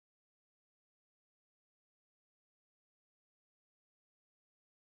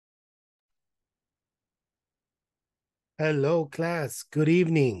Hello, class. Good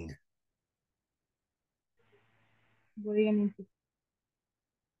evening. Good evening.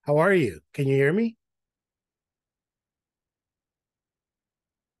 How are you? Can you hear me?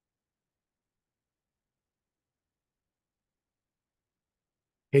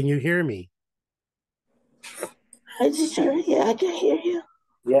 Can you hear me? Hi, teacher. Yeah, I can hear you.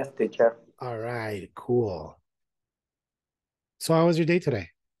 Yes, teacher. All right, cool. So how was your day today?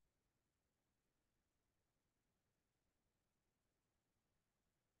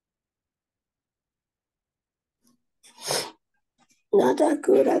 Not that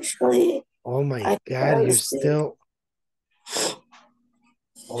good, actually. Oh my I God, can't you're speak. still...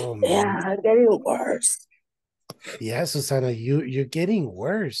 Oh Yeah, man. I'm getting worse. Yeah, Susana, you're getting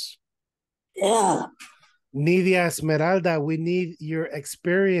worse. Yeah. Nidia Esmeralda, we need your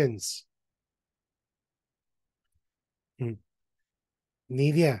experience.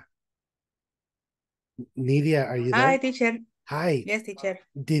 Nidia. Nidia, are you there? Hi, teacher. Hi. Yes, teacher.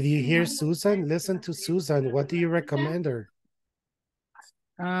 Did you hear Susan? Listen to Susan. What do you recommend her?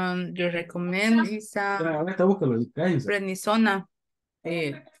 You recommend is prednisona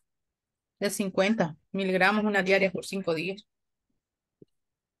de 50 miligramos una diaria por 5 días.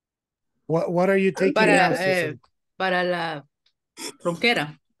 What are you taking now, Para, Susan? para la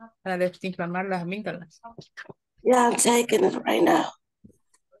ronquera, para desinflamar las amígdalas. Yeah, I'm taking it right now.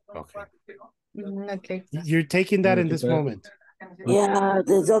 Okay. Okay. You're taking that in this moment. Yeah,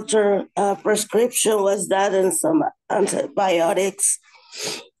 the doctor prescription was that and some antibiotics.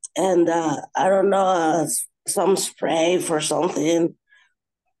 And I don't know, some spray for something.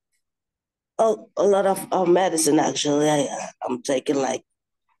 Oh, a lot of medicine, actually. I'm taking like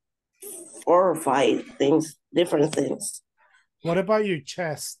 4 or 5 things, different things. What about your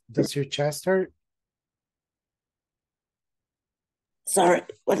chest? Does your chest hurt? Sorry,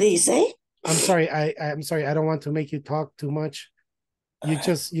 what did you say? I'm sorry. I'm sorry. I don't want to make you talk too much.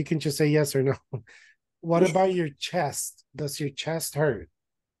 You can just say yes or no. What about your chest? Does your chest hurt?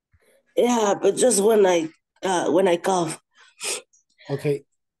 Yeah, but just when I cough. Okay.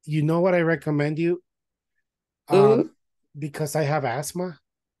 You know what I recommend you? Mm-hmm. Because I have asthma.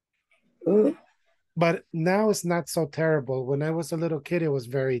 Mm-hmm. But now it's not so terrible. When I was a little kid, it was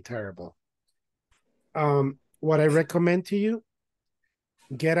very terrible. What I recommend to you,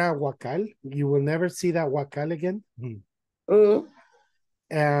 get a huacal. You will never see that huacal again. Mm-hmm.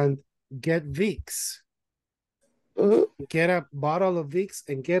 And get Vicks. Mm-hmm. Get a bottle of Vicks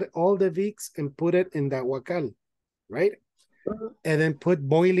and get all the Vicks and put it in that huacal, right? Mm-hmm. And then put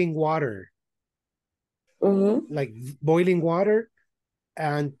boiling water. Mm-hmm. Like boiling water,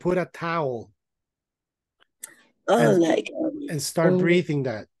 and put a towel. Oh, and start breathing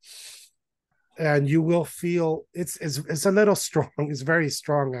that. And you will feel it's a little strong. It's very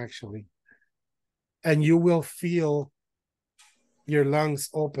strong, actually. And you will feel your lungs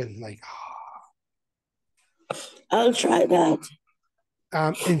open, like... I'll try that.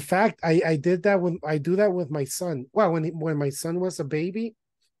 In fact, I did that when I do that with my son. Well, when my son was a baby,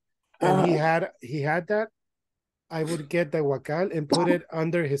 and he had that, I would get the huacal and put it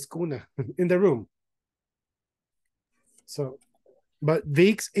under his cuna in the room. So, but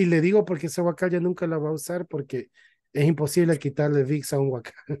Vicks, y le digo porque ese huacal ya nunca la va a usar porque es imposible quitarle Vicks a un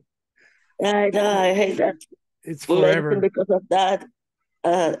huacal. I know, I hate that. It's forever. Because of that.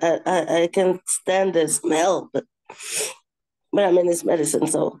 I can stand the smell, but I mean it's medicine,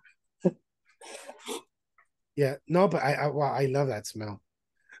 so. Yeah, no, but I love that smell.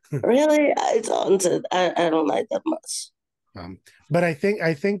 Really, I don't like that much. But I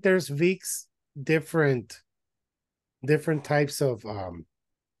think there's Vicks different types of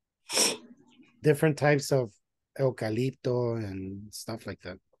eucalipto and stuff like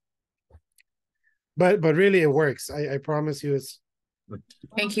that. But really it works. I promise you it's...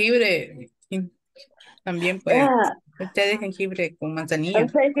 Jengibre. También puede. Yeah. Ustedes jengibre con manzanilla. I'm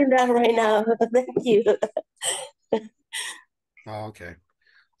taking that right now. Thank you. Oh, okay.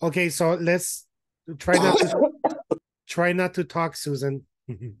 Okay, so let's try not to talk, Susan.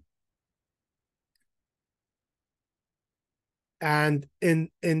 And in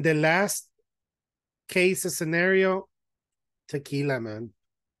the last case scenario, tequila, man.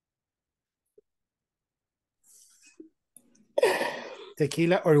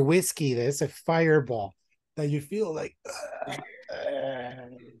 Tequila or whiskey. There's a fireball that you feel like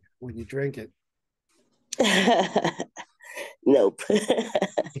when you drink it. Nope.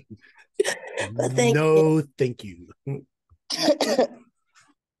 No, thank you.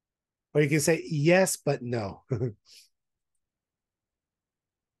 Or you can say yes, but no.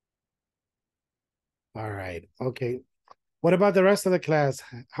 All right. Okay. What about the rest of the class?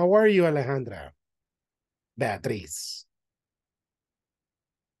 How are you, Alejandra? Beatriz.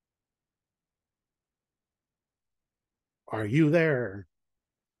 Are you there?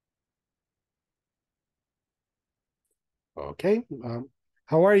 Okay.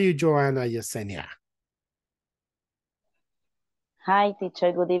 How are you, Joanna Yesenia? Hi,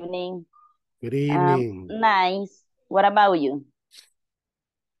 teacher. Good evening. Good evening. Nice. What about you?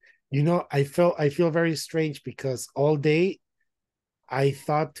 You know, I feel very strange because all day I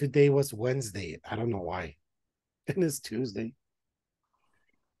thought today was Wednesday. I don't know why. And it's Tuesday.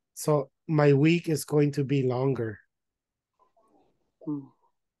 So my week is going to be longer.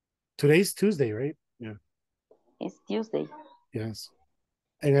 Today's Tuesday, right? Yeah. It's Tuesday. Yes.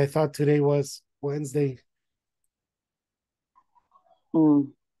 And I thought today was Wednesday.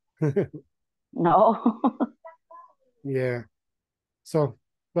 No. Yeah. So,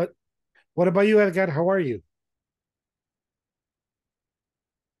 but what about you, Edgar? How are you?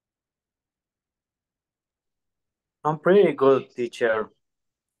 I'm pretty good, teacher.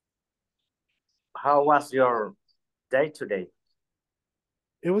 How was your day today?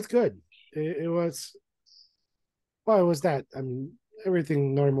 It was good. It was, well, it was that. I mean,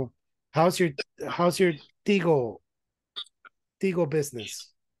 everything normal. How's your Tigo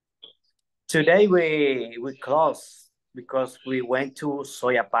business? Today we closed because we went to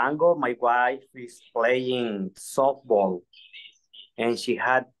Soyapango. My wife is playing softball, and she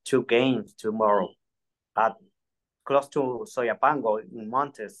had 2 games tomorrow at close to Soyapango in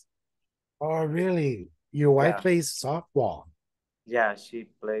Montes. Oh, really? Your wife plays softball? Yeah, she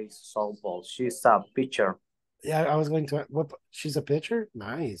plays softball. She's a pitcher. Yeah, I was going to. What? She's a pitcher?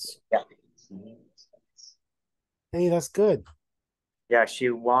 Nice. Yeah. Hey, that's good. Yeah,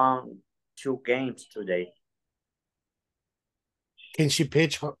 she won 2 games today. Can she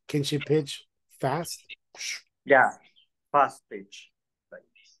pitch? Can she pitch fast? Yeah, fast pitch,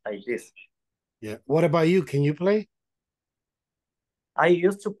 like this. Yeah. What about you? Can you play? I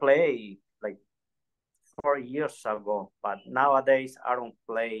used to play like 4 years ago, but nowadays I don't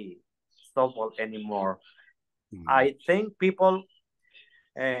play softball anymore. I think people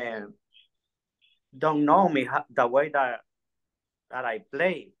don't know me the way that I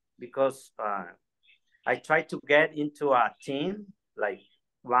play because I tried to get into a team like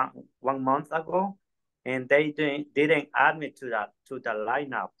one month ago, and they didn't add me to the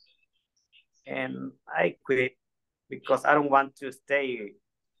lineup, and I quit because I don't want to stay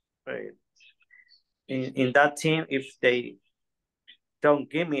in that team if they don't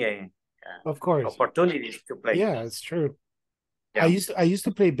give me of course opportunities to play. Yeah, it's true. Yeah. I used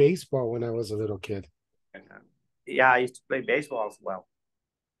to play baseball when I was a little kid. Yeah, I used to play baseball as well.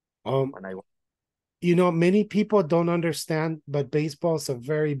 When I You know, many people don't understand, but baseball is a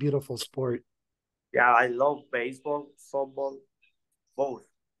very beautiful sport. Yeah, I love baseball, softball, both.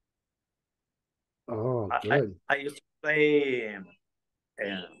 Oh, good. I used to play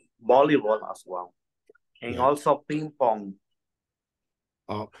volleyball as well, and also ping pong.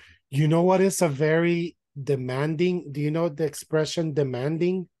 Oh, you know what is a very demanding? Do you know the expression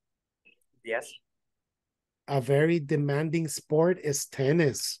demanding? Yes. A very demanding sport is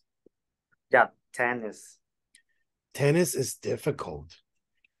tennis. Yeah, tennis. Tennis is difficult.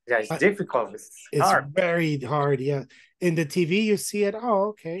 Yeah, it's difficult. It's hard. It's very hard. Yeah. In the TV, you see it. Oh,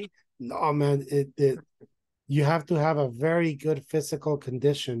 okay. No, man, you have to have a very good physical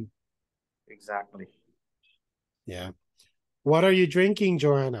condition. Exactly. Yeah. What are you drinking,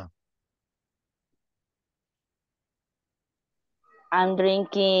 Joanna? I'm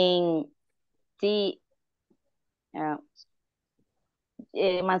drinking tea.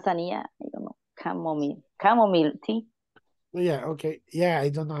 Manzanilla. I don't know. Chamomile tea. Yeah, okay. Yeah, I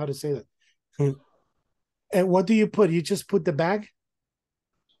don't know how to say that. And what do you put? You just put the bag?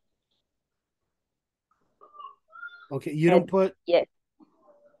 Okay, you don't put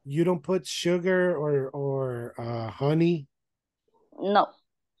you don't put sugar or honey? No.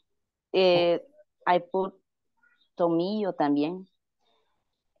 I put tomillo también.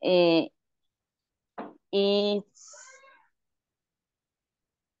 It's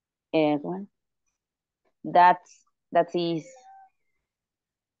that is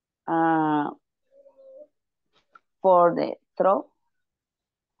for the throat.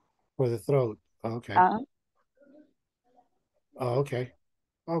 For the throat. Okay. Oh, okay.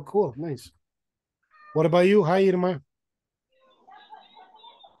 Oh, cool. Nice. What about you? Hi, Irma.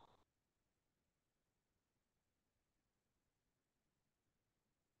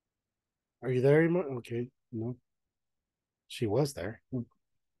 Are you there, Irma? Okay. No. She was there.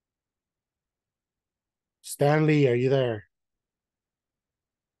 Stanley, are you there?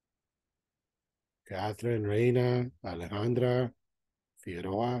 Catherine, Reina, Alejandra,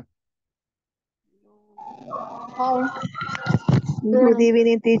 Figueroa. Good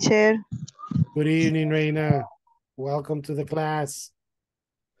evening, teacher. Good evening, Reina. Welcome to the class.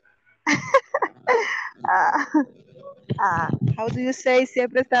 How do you say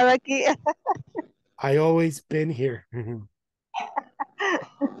siempre he estado aquí? I always been here.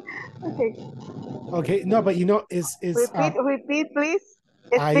 Okay. Okay, no, but you know, Repeat, please.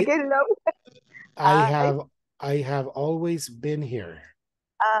 I Speak it loud. I have always been here.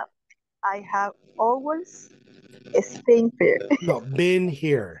 I have always been here. No, been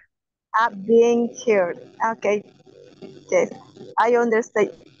here. Being here. Okay. Yes. I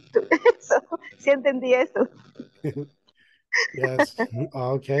understand. So, sí entendí eso. Yes.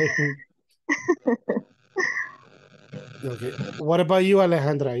 Okay. Okay. What about you,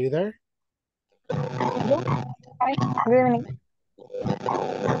 Alejandra? Are you there? Hi, good evening.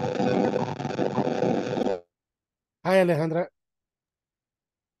 Hi, Alejandra.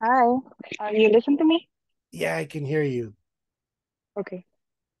 Hi, you listen to me? Yeah, I can hear you. Okay,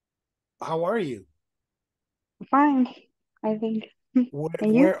 How are you? fine, I think. Where,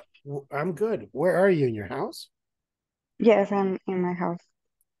 And you? I'm good. Where are you, in your house? Yes, I'm in my house.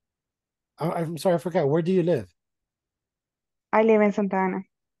 I'm sorry, I forgot. Where do you live? I live in Santa Ana.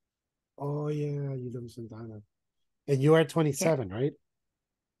 Oh, yeah, you live in Santa Ana. And you are 27, right?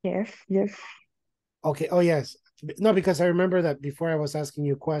 Yes. Okay. Oh, yes. No, because I remember that before I was asking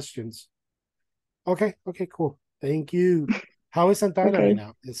you questions. Okay. Okay, cool. Thank you. How is Santa Ana right Okay,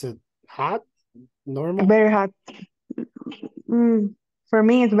 now? Is it hot? Normal? very hot. For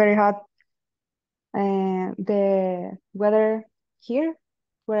me, it's very hot. And the weather here,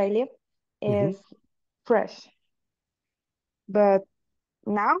 where I live, Mhm. is fresh. But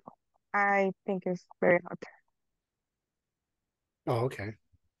now, I think it's very hot. Oh, okay.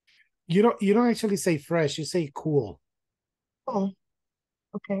 You don't actually say fresh, you say cool. Oh,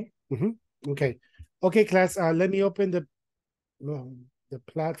 okay. Mhm. Okay. Okay, class, let me open the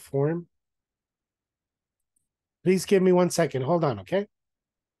platform. Please give me 1 second. Hold on, okay?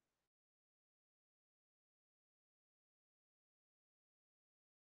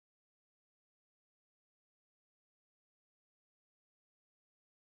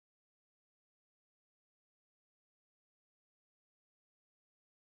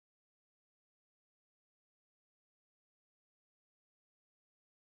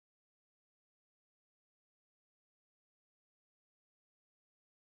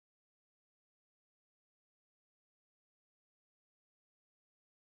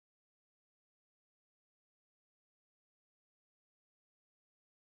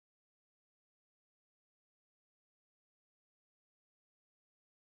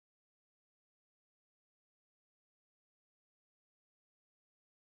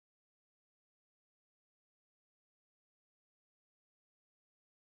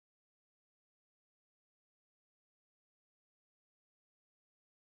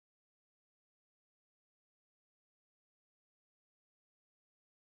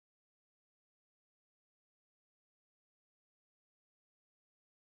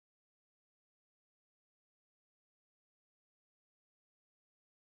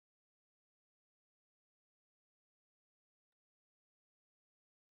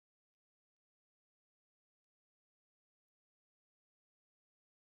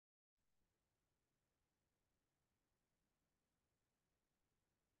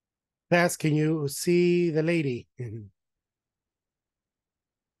 Class, can you see the lady?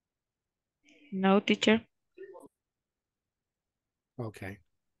 No, teacher. Okay.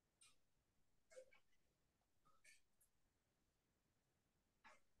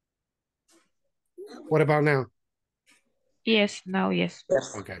 What about now? Yes, now, yes.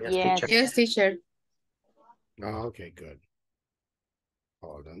 Yes. Okay. Yes, Yes. teacher. Yes, teacher. Oh, okay, good.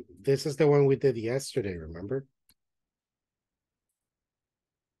 Hold on. This is the one we did yesterday, remember?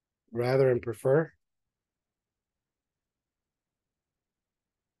 Rather and prefer.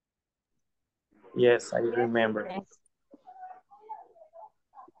 Yes, I remember. Yes.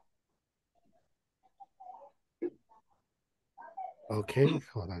 Okay,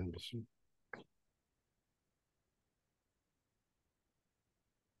 hold on.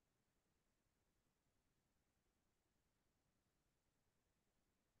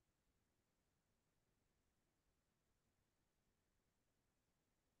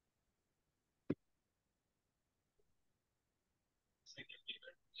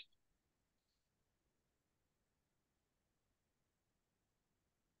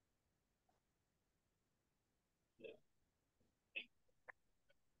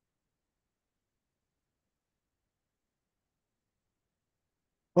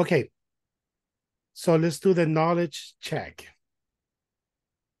 Okay, so let's do the knowledge check.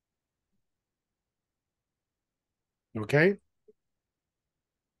 Okay.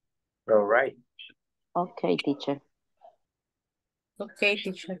 All right. Okay, teacher. Okay,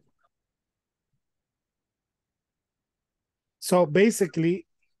 teacher. So basically,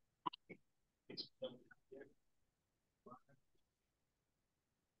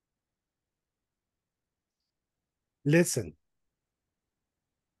 listen.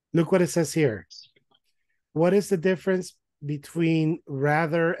 Look what it says here. What is the difference between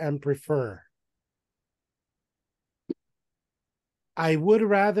rather and prefer? I would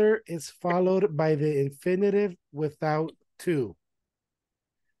rather is followed by the infinitive without to.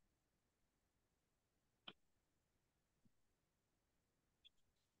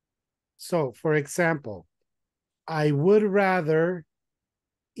 So, for example, I would rather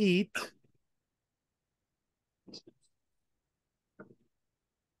eat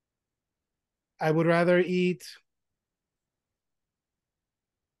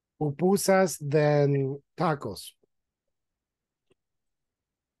pupusas than tacos.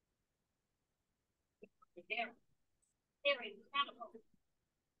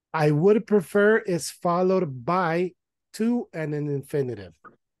 I would prefer is followed by to and an infinitive.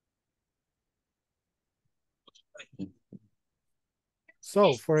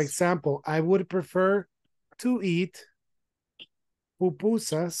 So, for example, I would prefer to eat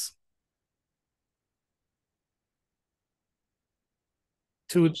pupusas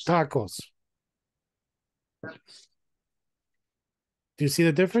to tacos. Do you see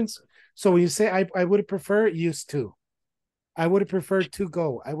the difference? So when you say I would prefer, use to. I would prefer to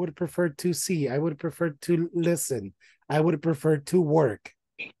go. I would prefer to see. I would prefer to listen. I would prefer to work.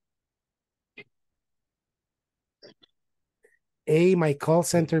 Hey, my call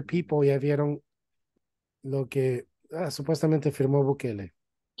center people ya vieron lo que supuestamente firmó Bukele.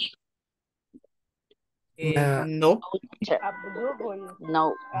 No. Google,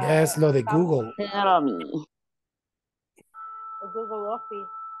 No, Es lo de Google. tell me. Google Office.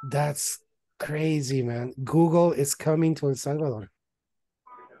 That's crazy, man. Google is coming to El Salvador.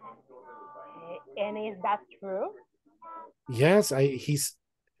 And is that true? Yes, I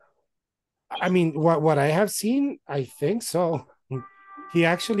mean, what I have seen, I think so. He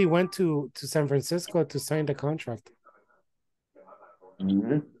actually went to San Francisco to sign the contract.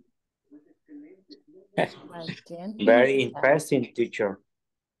 Mhm. Very interesting, teacher.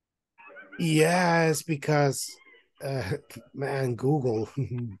 Yes, because, man, Google.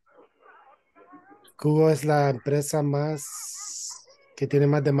 Google es la empresa que tiene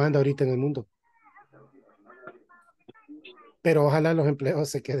más demanda ahorita en el mundo. Pero ojalá los empleos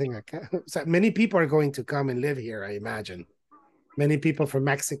se queden acá. O sea, many people are going to come and live here, I imagine. Many people from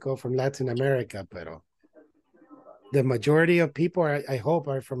Mexico, from Latin America, pero the majority of people, I hope,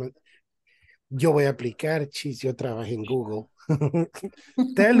 are from... Yo voy a aplicar, chis, yo trabajé en Google.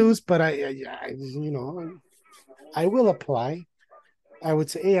 Telus, but you know, I will apply. I would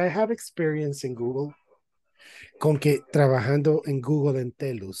say, hey, I have experience in Google. Con que trabajando en Google en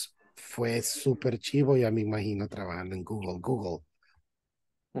Telus fue súper chivo, ya me imagino trabajando en Google.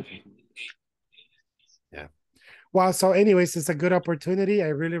 Yeah. Wow, so anyways, it's a good opportunity. I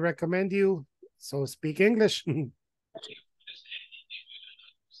really recommend you. So speak English.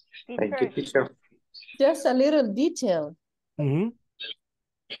 Thank you, teacher. Just a little detail. Mhm.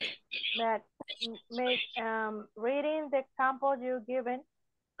 That make reading the example you given,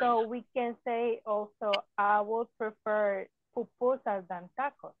 so we can say also I would prefer pupusas than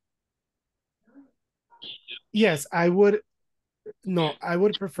tacos. Yes, I would. No, I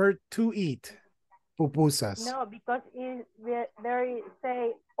would prefer to eat pupusas. No, because there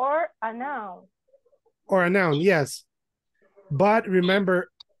say or a noun. Or a noun, yes. But remember,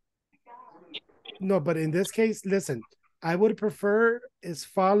 no, but in this case, listen, I would prefer is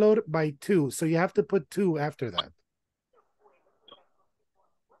followed by to. So you have to put to after that.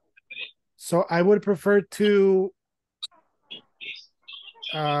 So I would prefer to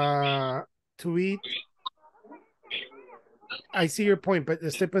eat. I see your point, but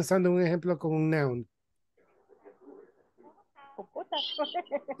estoy pensando en un ejemplo con un noun.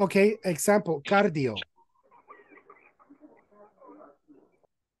 Okay, example, cardio.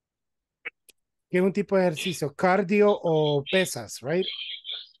 ¿Qué es un tipo de ejercicio? Cardio o pesas, right?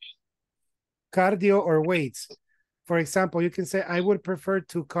 Cardio or weights. For example, you can say, I would prefer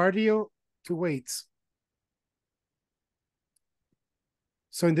to cardio to weights.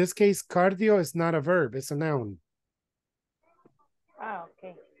 So in this case, cardio is not a verb, it's a noun. Ah,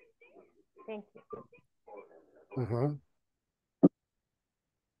 okay. Thank you. Uh-huh.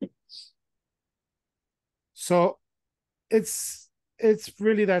 So it's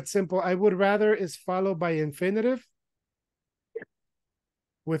really that simple. I would rather is followed by infinitive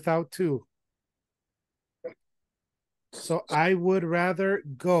without to. So I would rather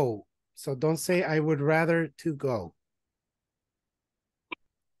go. So don't say I would rather to go.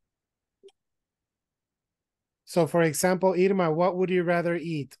 So for example, Irma, what would you rather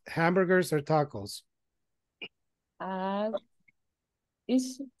eat? Hamburgers or tacos?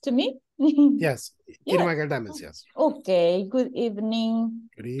 Is to me? Yes. Yes. Irma Galdames, yes. Okay, good evening.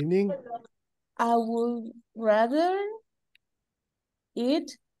 Good evening. I would rather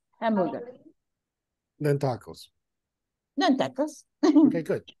eat hamburger Then tacos. than tacos. Okay,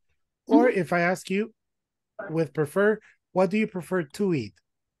 good. Or if I ask you with prefer, what do you prefer to eat?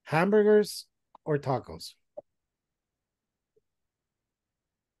 Hamburgers or tacos?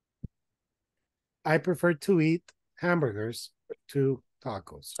 I prefer to eat hamburgers to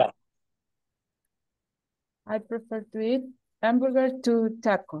tacos. I prefer to eat hamburger to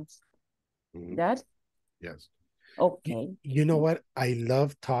tacos. Mhm. That? Yes. Okay. You know what? I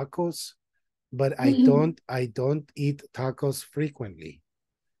love tacos, but I don't eat tacos frequently.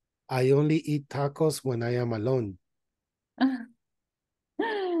 I only eat tacos when I am alone.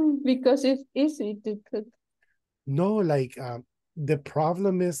 Because it's easy to cook. No, like the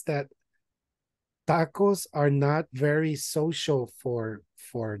problem is that tacos are not very social for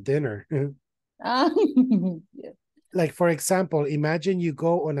dinner. Yes. Like for example, imagine you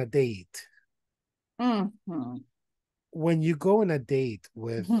go on a date. Mhm. When you go on a date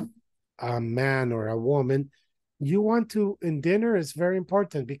with a man or a woman, you want to, in dinner is very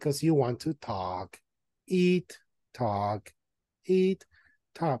important because you want to talk, eat, talk, eat,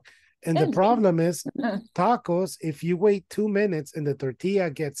 talk. And the And problem is tacos, if you wait 2 minutes and the tortilla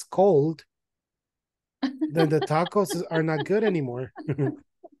gets cold, then the tacos are not good anymore.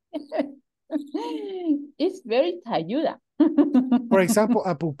 it's very tayuda. For example,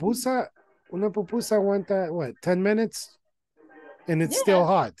 una pupusa aguanta, what, 10 minutes? And it's still Yeah.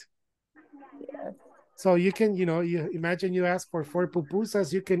 hot. Yes. So you can, you imagine you ask for 4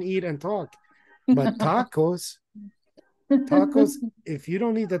 pupusas, you can eat and talk. But tacos, if you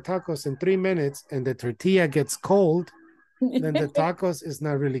don't eat the tacos in 3 minutes and the tortilla gets cold, then the tacos is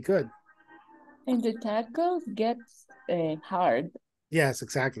not really good. And the tacos gets hard. Yes,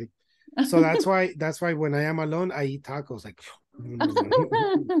 exactly. So that's why when I am alone, I eat tacos like.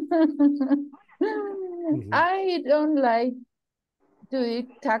 I don't like to eat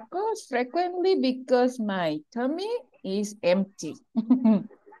tacos frequently because my tummy is empty.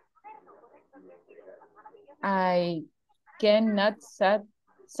 I cannot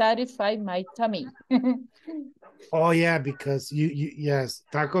satisfy my tummy. Oh yeah, because yes,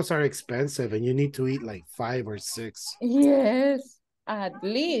 tacos are expensive and you need to eat like 5 or 6. Yes, at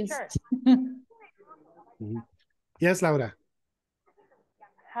least. Yes, Laura.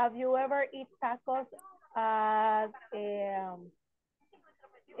 Have you ever eat tacos at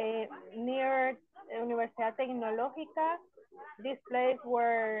near Universidad Tecnológica? This place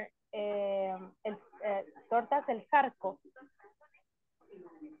where tortas El Carco.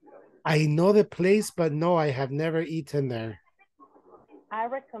 I know the place, but no, I have never eaten there. I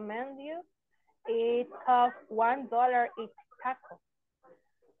recommend you. It costs $1 each taco.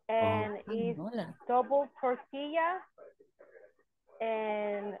 And it's double tortilla.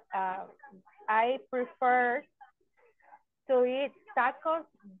 And I prefer to eat tacos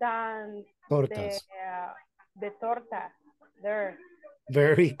than Tortas. the torta there.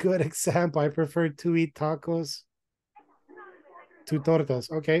 Very good example. I prefer to eat tacos to tortas.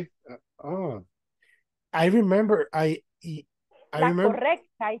 Okay. I remember. I remember.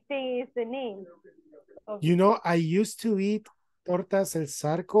 Correcta, I think is the name. I used to eat tortas el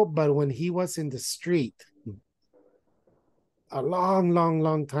Zarco, but when he was in the street, a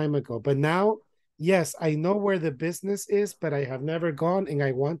long time ago. But now, yes, I know where the business is, but I have never gone and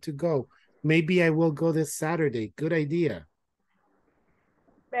I want to go. Maybe I will go this Saturday. Good idea.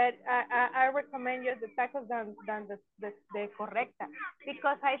 But I recommend you the tacos than the correcta,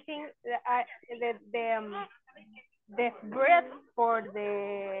 because I think the bread for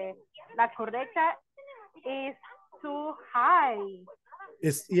the la correcta is too high.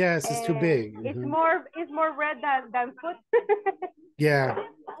 It's too big. It's more bread than food. Yeah.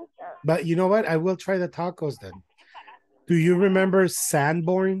 But you know what? I will try the tacos then. Do you remember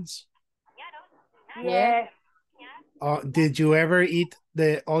Sanborns? Yes. Did you ever eat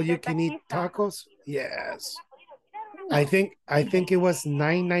the all-you-can-eat tacos? Yes. I think it was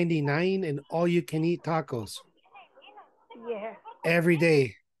 $9.99 and all-you-can-eat tacos. Yeah. Every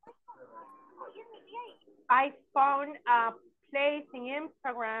day. I found a place in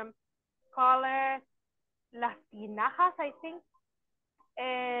Instagram called Las Tinajas, I think,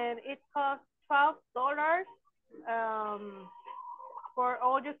 and it costs $12 for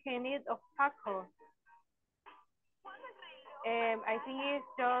all you can eat of tacos. I think it's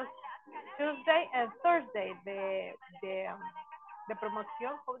just Tuesday and Thursday. de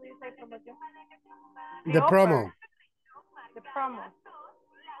promoción, ¿cómo se dice promoción? The promo. The promo.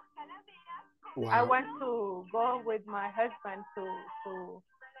 Wow. I want to go with my husband to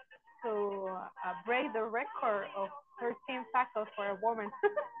break the record of 13 tacos for a woman.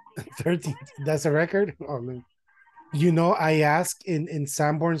 13, that's a record? Oh, man. You know, I asked in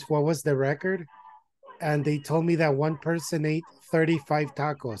Sanborns what was the record, and they told me that one person ate 35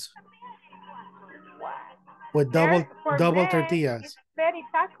 tacos with double Men, tortillas. it's 30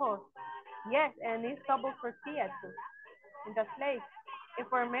 tacos. Yes, and it's double tortilla too in that place. If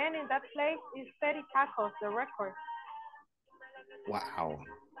for men in that place, it's 30 tacos, the record. Wow.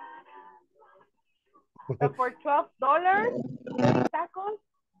 So for $12, 30 tacos.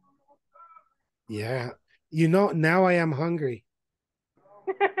 Yeah. You know, now I am hungry.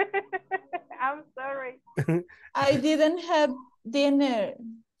 I'm sorry. I didn't have dinner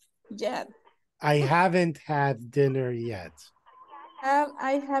yet. I haven't had dinner yet.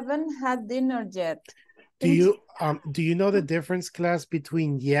 I haven't had dinner yet. Do you know the difference, class,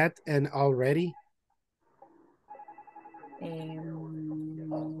 between yet and already?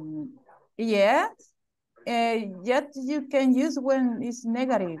 Yes. Yet you can use when it's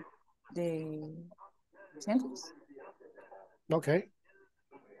negative, the sentence. Okay.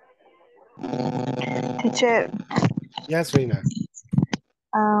 Teacher, Yes, Reina.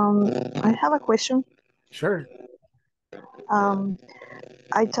 I have a question. Sure.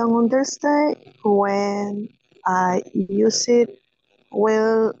 I don't understand when I use it.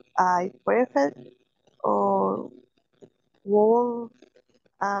 Will I prefer or will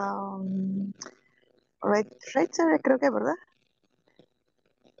Rachel, creo que, ¿verdad?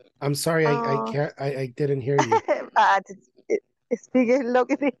 I'm sorry, I didn't hear you. Explique lo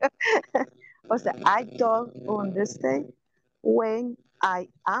que diga. O sea, I don't understand when I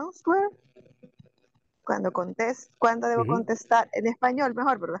answer. Cuando debo contestar en español,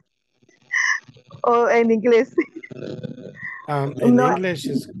 mejor, ¿verdad? O en inglés. In No, English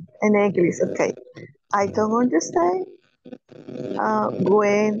is... in English, okay. I don't understand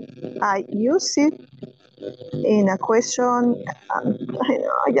when I use it in a question. Ay,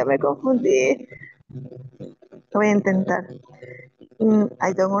 no, ya me confundí. Voy a intentar.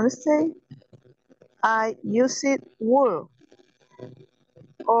 I don't understand. I use it will.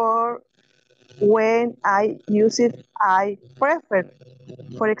 Or when I use it, I prefer.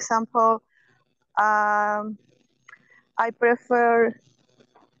 For example, I prefer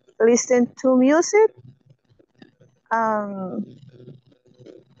listen to music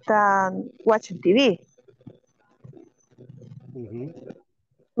than watching TV.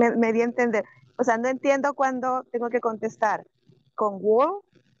 Me di a entender. O sea, no entiendo cuando tengo que contestar con will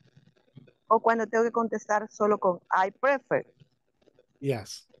o cuando tengo que contestar solo con I prefer.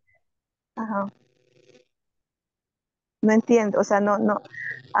 Yes. Ajá. No entiendo, o sea, no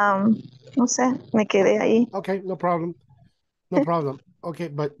sé, me quedé ahí. Okay, no problem. No problem. Okay,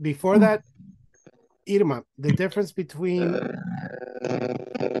 but before that, Irma, the difference between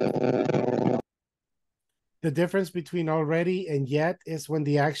already and yet is when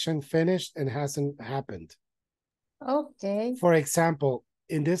the action finished and hasn't happened. Okay. For example,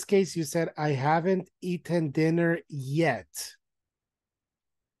 in this case, you said, I haven't eaten dinner yet.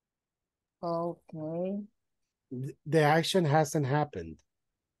 Okay. The action hasn't happened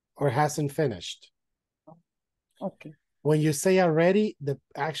or hasn't finished. Okay. When you say already, the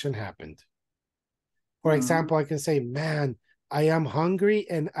action happened. For example, I can say, man, I am hungry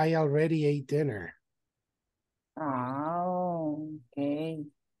and I already ate dinner. Oh, okay.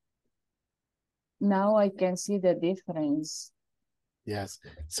 Now I can see the difference. Yes.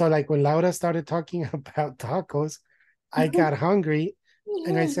 So like when Laura started talking about tacos, I got hungry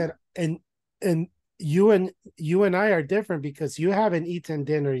and I said, and you and I are different because you haven't eaten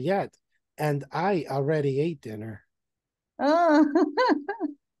dinner yet and I already ate dinner. Oh,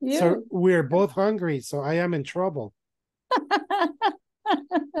 so we're both hungry, so I am in trouble.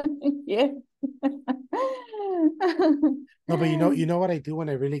 Yeah. No, but you know what I do when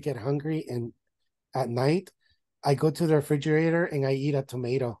I really get hungry and at night, I go to the refrigerator and I eat a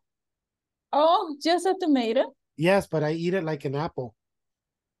tomato. Oh, just a tomato? Yes, but I eat it like an apple.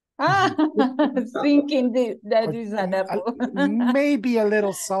 Thinking that is an apple. Maybe a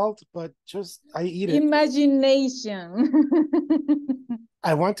little salt, but just I eat it. Imagination.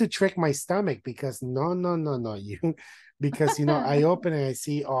 I want to trick my stomach because no, because I open and I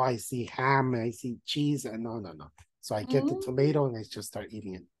see, I see ham, I see cheese, and no. So I get the tomato and I just start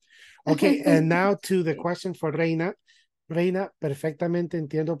eating it. Okay, and now to the question for Reina. Reina, perfectamente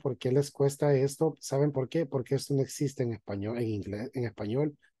entiendo por qué les cuesta esto. ¿Saben por qué? Porque esto no existe en español, en inglés, en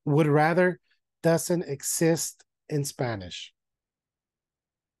español. Would rather doesn't exist in Spanish.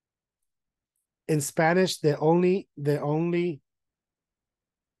 In Spanish, the only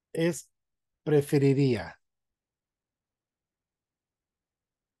is preferiría.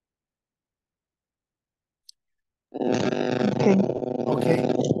 Okay.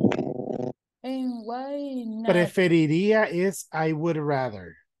 Okay. And why not? Preferiría is I would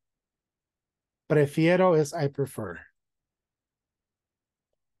rather. Prefiero is I prefer.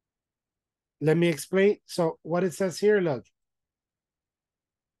 Let me explain. So what it says here, look.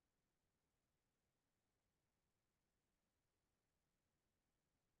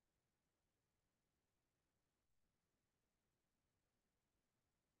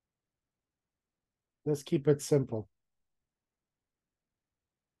 Let's keep it simple.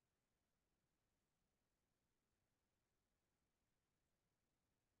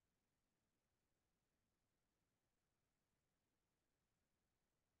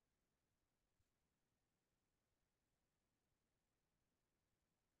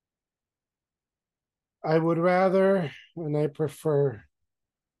 I would rather, and I prefer.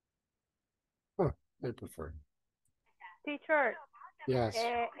 Huh, I prefer. Teacher, Yes.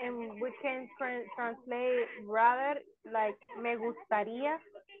 and we can translate rather like me gustaría.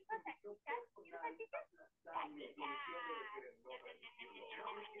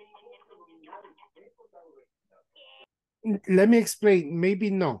 Let me explain. Maybe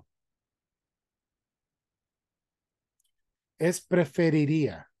no. Es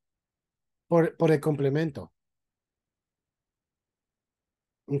preferiría. Por el complemento.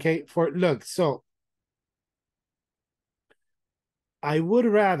 Okay, look, so I would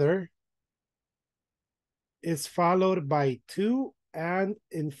rather is followed by to and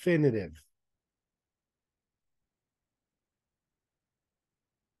infinitive.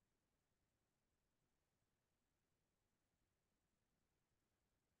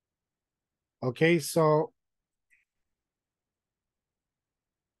 Okay, so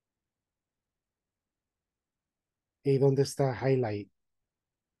 ¿y dónde está highlight?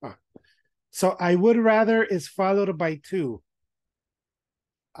 Ah. So I would rather is followed by to.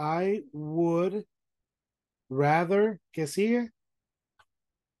 I would rather, ¿qué sigue?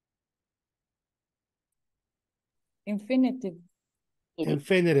 Infinitive.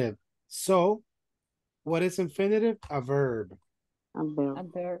 Infinitive. So what is infinitive? A verb. A verb. A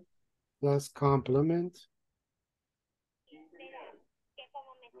verb. Plus complement.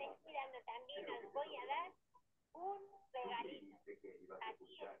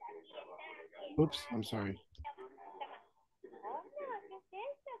 Oops, I'm sorry.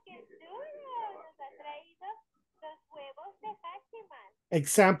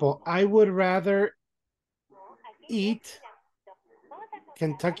 Example, I would rather eat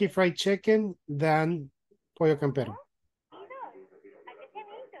Kentucky Fried Chicken than pollo campero.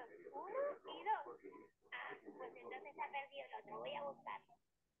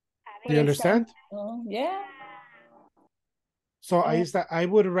 Do you understand? Oh, yeah. So ahí está, I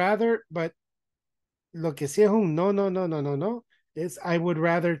would rather, but lo que sí es un no, is I would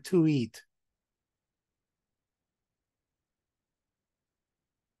rather to eat.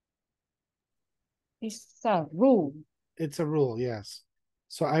 It's a rule. It's a rule, yes.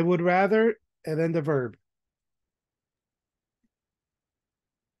 So I would rather, and then the verb.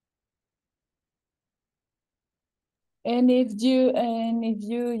 And if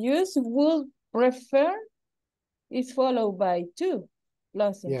you use would prefer, it's followed by to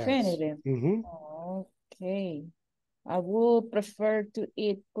plus Yes. infinitive. Mm-hmm. Okay. I would prefer to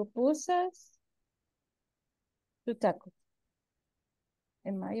eat pupusas to tacos.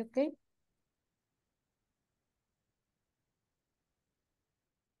 Am I okay?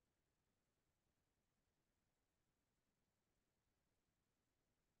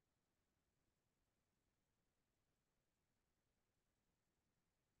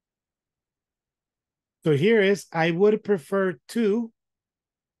 So here is, I would prefer to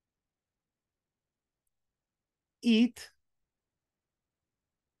eat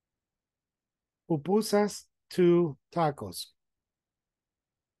pupusas to tacos.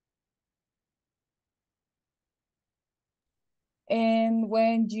 And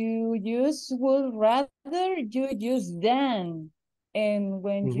when you use would rather, you use than. And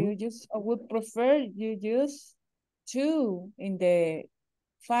when you use would prefer, you use to in the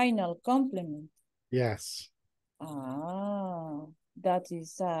final complement. Yes. Ah, that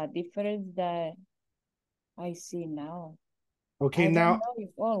is a difference that I see now. Okay, I now, don't know if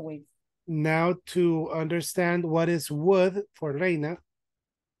always. now to understand what is would for Reina.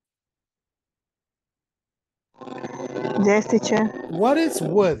 Yes, teacher. What is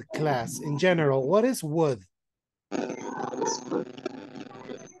would, class, in general? What is would?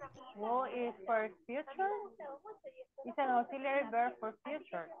 Will is for future. It's an auxiliary verb for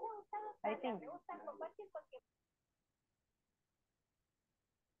future, I think.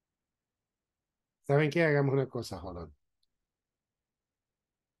 ¿Saben qué? Hagamos una cosa, hold on.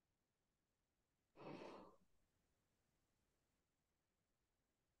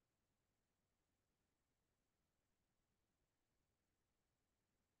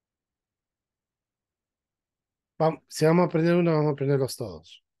 Si vamos a aprender uno, vamos a aprenderlos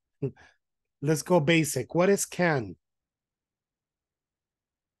todos. Let's go basic. What is can?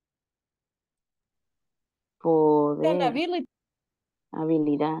 Poder, ability.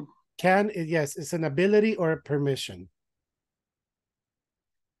 habilidad. Can, yes, it's an ability or a permission.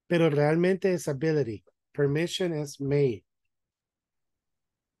 Pero realmente es ability. Permission is may.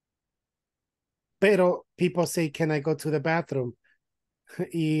 Pero people say, can I go to the bathroom?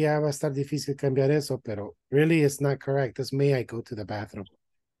 Y ya va a estar difícil cambiar eso, pero really it's not correct. It's may I go to the bathroom.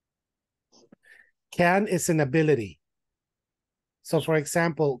 Can is an ability. So for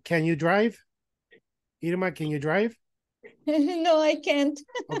example, can you drive? Irma, can you drive? No, I can't.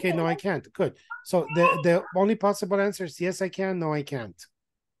 Okay, no, I can't. Good. So the only possible answer is yes, I can. No, I can't.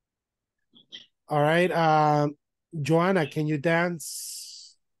 All right. Joanna, can you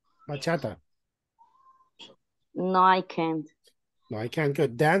dance bachata? No, I can't. No, I can't.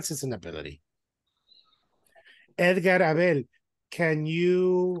 Good. Dance is an ability. Edgar Abel, can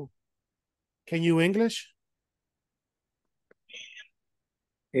you English?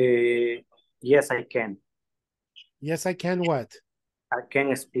 Yes, I can. Yes, I can what? I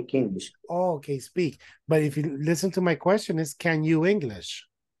can speak English. Oh, okay, speak. But if you listen to my question is, can you English?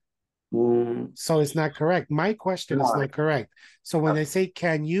 So it's not correct. My question is not correct. So when I say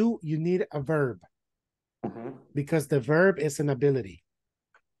can you need a verb. Because the verb is an ability.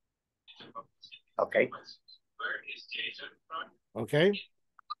 Okay. Okay.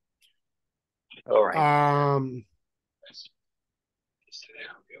 All right.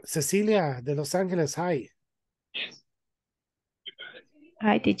 Cecilia de Los Angeles, hi.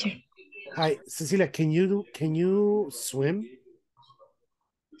 Hi, teacher. Hi, Cecilia, can you swim?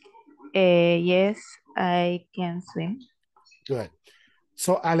 Yes, I can swim. Good.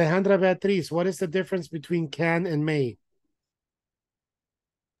 So Alejandra Beatriz, what is the difference between can and may?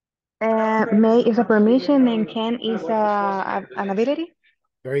 May is a permission and can is an ability.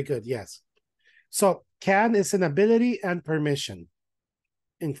 Very good, yes. So can is an ability and permission.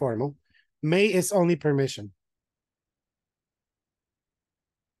 Informal. May is only permission.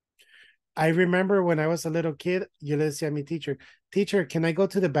 I remember when I was a little kid, yo le decía a mi teacher, teacher, can I go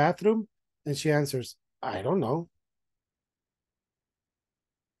to the bathroom? And she answers, I don't know.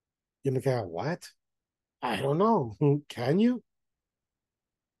 Yo me quedaba, what? I don't know. Can you?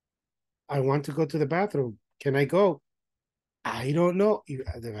 I want to go to the bathroom. Can I go? I don't know. Y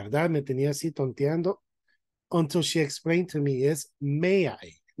de verdad me tenía así tonteando until she explained to me is, may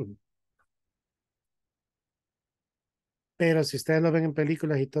I? Pero si ustedes lo ven en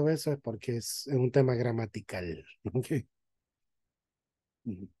películas y todo eso es porque es un tema gramatical. Okay.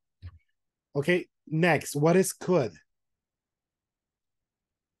 Okay, next. What is could?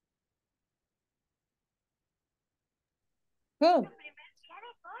 Good.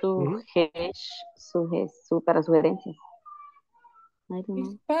 Para sugerencias. I don't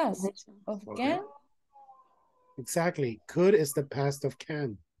know. It's past of Okay. can. Exactly. Could is the past of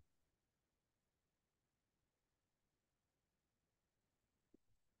can.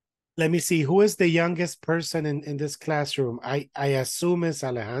 Let me see. Who is the youngest person in this classroom? I assume it's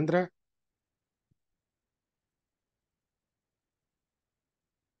Alejandra.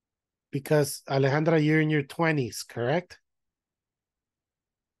 Because Alejandra, you're in your 20s, correct?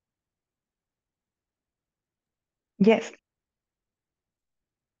 Yes.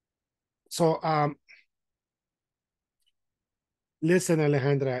 So, listen,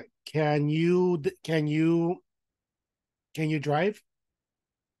 Alejandra, can you drive?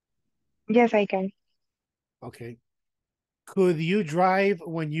 Yes, I can. Okay. Could you drive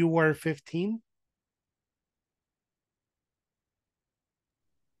when you were 15?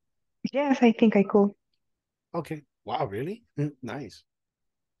 Yes, I think I could. Okay. Wow, really? Nice.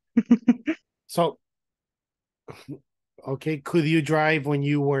 So, okay, could you drive when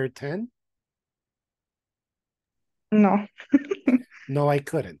you were 10? No. No, I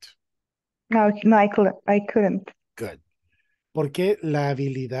couldn't. No, I couldn't. I couldn't. Good. Porque la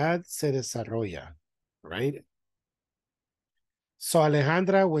habilidad se desarrolla, right? So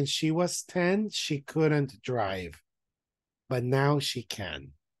Alejandra, when she was 10, she couldn't drive, but now she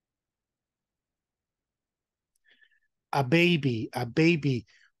can. A baby,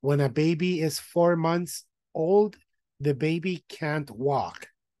 when a baby is 4 months old, the baby can't walk.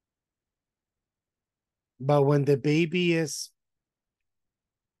 But when the baby is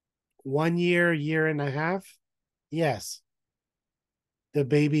 1 year, year and a half, yes, the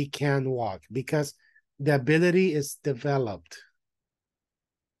baby can walk because the ability is developed.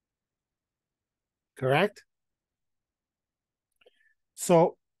 Correct?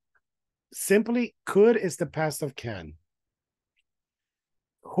 So simply could is the past of can.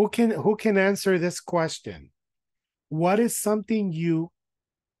 Who can answer this question? What is something you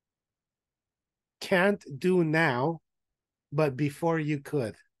can't do now, but before you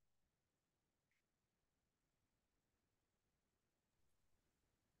could?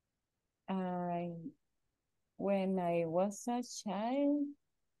 When I was a child,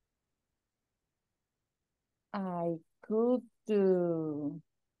 I could to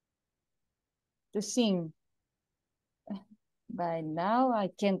sing. But now I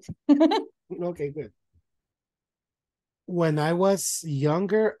can't. Okay, good. When I was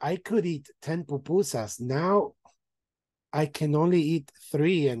younger, I could eat 10 pupusas. Now I can only eat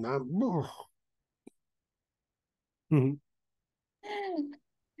 3 and I'm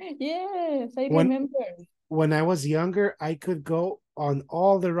Yes, I remember. When I was younger, I could go on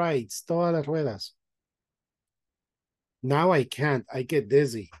all the rides, todas las ruedas. Now I can't. I get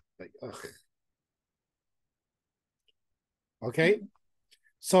dizzy. Like, ugh. Okay.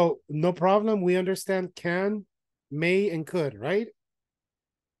 So no problem. We understand can, may, and could, right?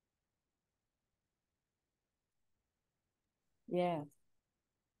 Yeah.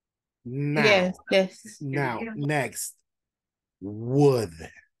 Now, yes. Now, next, would.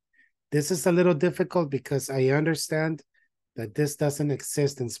 This is a little difficult because I understand that this doesn't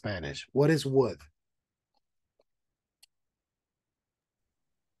exist in Spanish. What is would?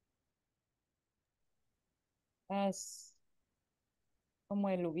 As como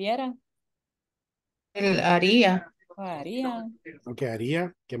el hubiera. El haría. O haría. Ok,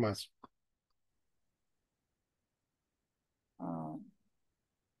 haría. ¿Qué más?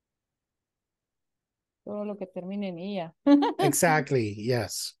 Todo lo que termine en ía. Exactly,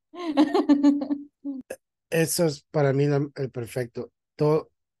 yes. Eso es para mí el perfecto. Todo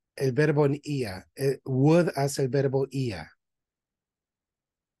el verbo en ia. Would hace el verbo ia.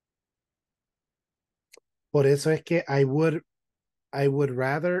 Por eso es que I would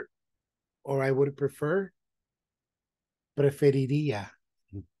rather or I would prefer. Preferiría.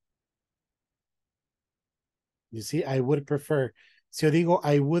 You see, I would prefer. Si yo digo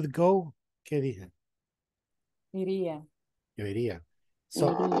I would go, ¿qué dije? Iría. Yo iría.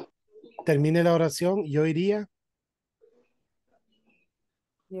 So, termine la oración, yo iría.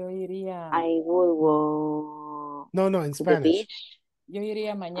 Yo iría. I would go No, in to the Spanish. beach. Yo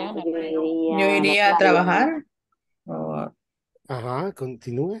iría mañana. Yo iría a trabajar. Ajá,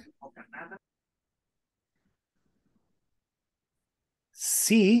 continúe.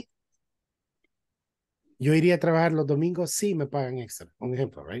 Sí. Yo iría a trabajar los domingos, sí me pagan extra. Un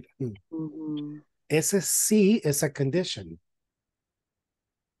ejemplo, right? Ese sí es a condition.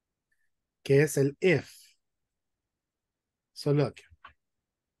 Que es el if. So look.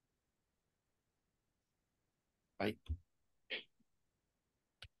 Right.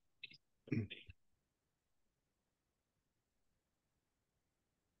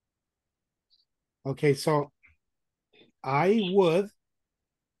 Okay, so I would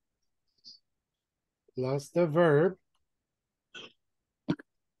plus the verb.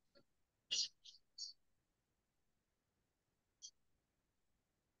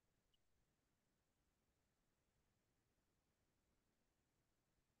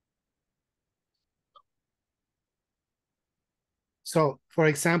 So, for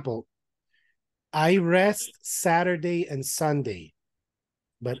example, I rest Saturday and Sunday,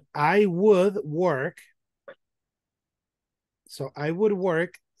 but I would work. So I would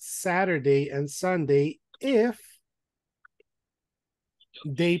work Saturday and Sunday if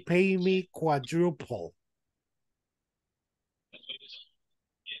they pay me quadruple.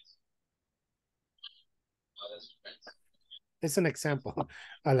 Es un example.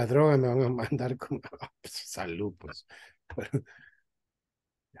 A la droga me van a mandar con salud, pues.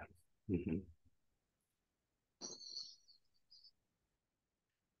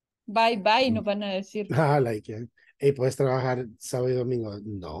 Bye, bye, nos van a decir. Like, hey, ¿puedes trabajar sábado y domingo?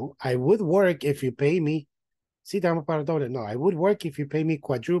 No. I would work if you pay me. Sí, te vamos para doble. No, I would work if you pay me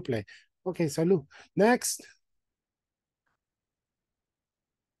quadruple. Okay, salud. Next.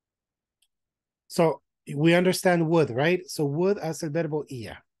 So, we understand would, right? So, would hace el verbo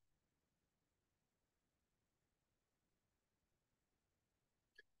ia.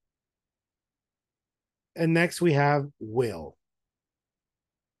 And next we have will.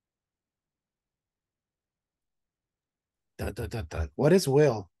 What is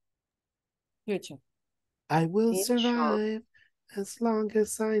will? Future. I will Future. survive as long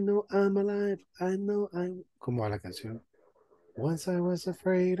as I know I'm alive. I know I'm... ¿Cómo va la canción? Once I was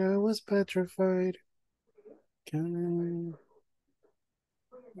afraid, I was petrified.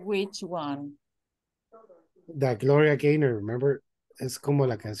 Which one? That Gloria Gaynor, remember? Es como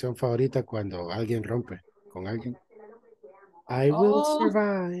la canción favorita cuando alguien rompe con alguien. I will Oh,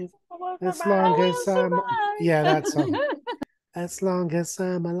 survive as I long will as I'm... Yeah, that song. survive. As long as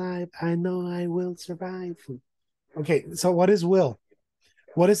I'm alive, I know I will survive. Okay, so what is will?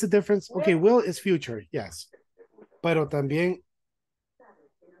 What is the difference? Okay, will is future, yes. Pero también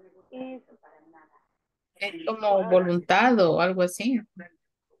Is Es como voluntad o algo así.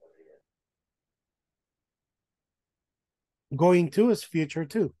 going to is future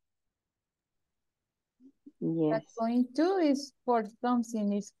too. But Yes. going to is for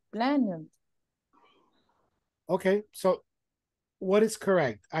something is planned. Okay, so what is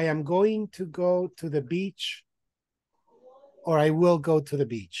correct? I am going to go to the beach or I will go to the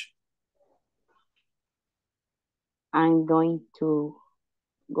beach. I'm going to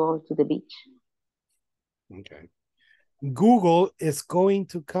go to the beach. Okay. Google is going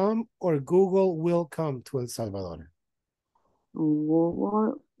to come or Google will come to El Salvador.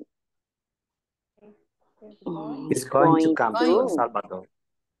 Google It's going to going come to El Salvador.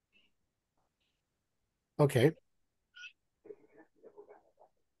 Okay.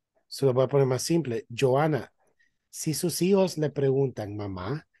 Se lo voy a poner más simple. Joana, si sus hijos le preguntan,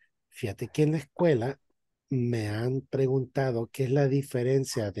 mamá, fíjate que en la escuela me han preguntado qué es la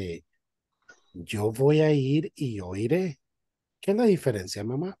diferencia de yo voy a ir y yo iré. ¿Qué es la diferencia,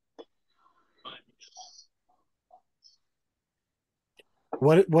 mamá?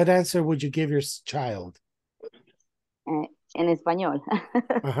 What answer would you give your child? en español.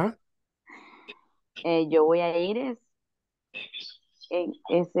 Ajá. Yo voy a ir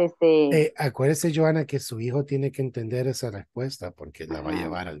Acuérdese, Joana, que su hijo tiene que entender esa respuesta porque la va a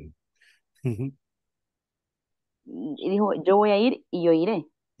llevar al... y dijo, yo voy a ir y yo iré.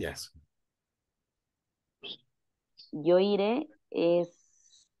 Yes. Yo iré es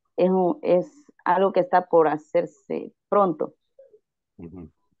algo que está por hacerse pronto.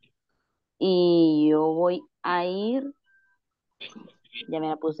 Y yo voy a ir, ya me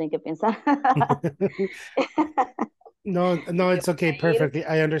la puse en qué pensar. No, it's okay, perfectly.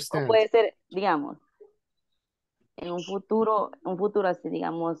 I O understand. puede ser, digamos, en un futuro así,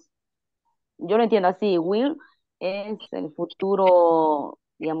 digamos, yo lo entiendo así, will es el futuro,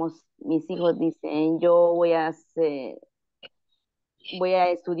 digamos, mis hijos dicen, yo voy a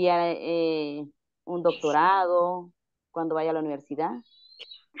estudiar un doctorado cuando vaya a la universidad.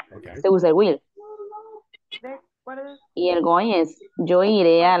 Okay. Se usa el will. what is Y el going es, yo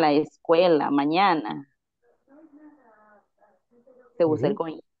iré a la escuela mañana. Se usa el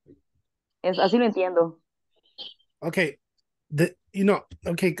going. Así lo entiendo. Okay.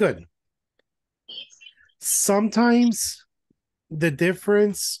 Okay, good. Sometimes the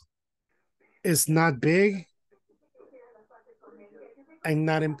difference is not big and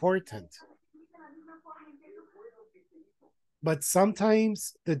not important. But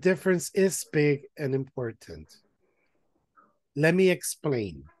sometimes the difference is big and important. Let me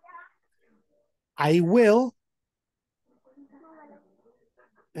explain. I will,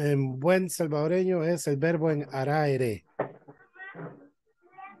 en buen salvadoreño es el verbo en hará, iré.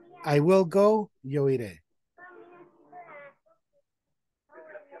 I will go, yo iré.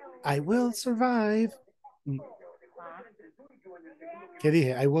 I will survive. ¿Qué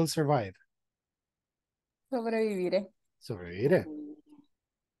dije? I will survive. Sobreviviré. Sobreviviré.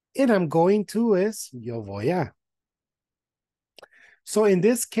 And I'm going to is yo voy a. So in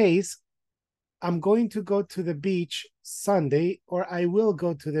this case, I'm going to go to the beach Sunday or I will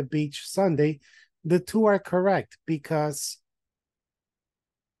go to the beach Sunday. The two are correct because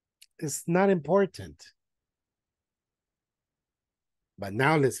it's not important. But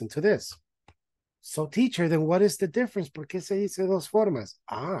now listen to this. So teacher, then what is the difference? ¿Por qué se dice dos formas?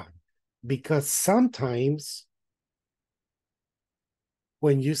 Because sometimes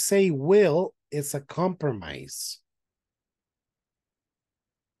when you say will, it's a compromise.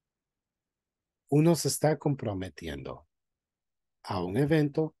 Uno se está comprometiendo a un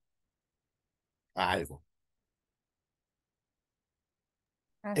evento, a algo.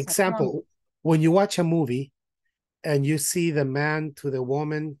 Example, when you watch a movie and you see the man to the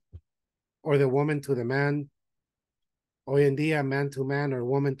woman or the woman to the man, hoy en día man to man or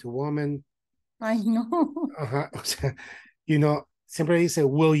woman to woman. I know. O sea, siempre dice,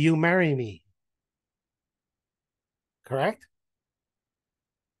 will you marry me? Correct?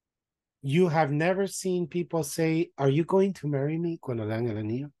 You have never seen people say, are you going to marry me? Cuando dan el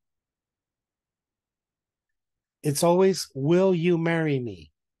anillo. It's always, will you marry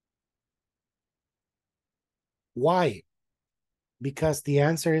me? Why? Because the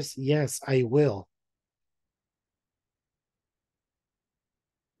answer is yes, I will.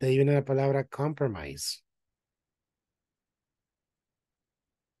 De ahí viene la palabra compromise.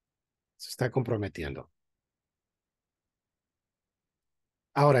 Se está comprometiendo.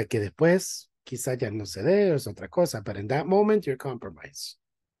 Ahora que después, quizá ya no se dé, es otra cosa, but in that moment, you're compromised.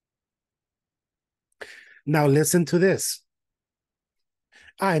 Now listen to this.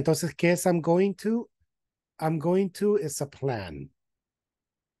 Entonces, ¿qué es I'm going to? I'm going to is a plan.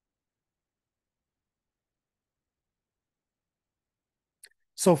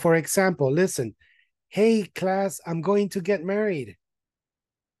 So for example, listen, hey class, I'm going to get married.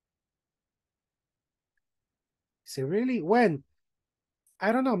 Say, really? When?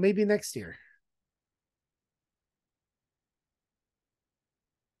 I don't know, maybe next year.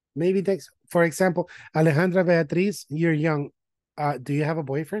 Maybe next, for example, Alejandra Beatriz, you're young. Do you have a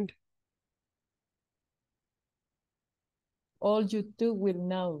boyfriend? All you two will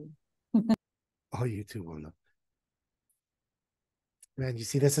know. Oh, you two will know. Man, you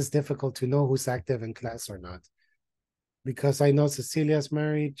see, this is difficult to know who's active in class or not. Because I know Cecilia's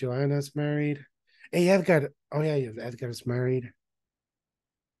married, Joanna's married. Hey, Edgar. Oh, yeah, Edgar's married.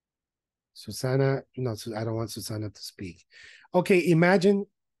 Susana, no, I don't want Susana to speak. Okay, imagine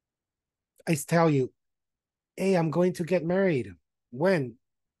I tell you, hey, I'm going to get married. When?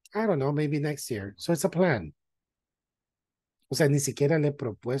 I don't know, maybe next year. So it's a plan. O sea, ni siquiera le he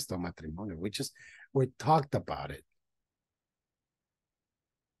propuesto matrimonio. We talked about it.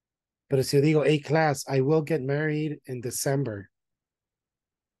 Pero si yo digo, hey, class, I will get married in December.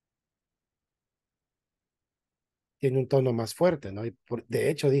 Tiene un tono más fuerte, ¿no? De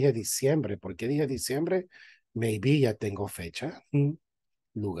hecho, dije diciembre. ¿Por qué dije diciembre? Maybe ya tengo fecha,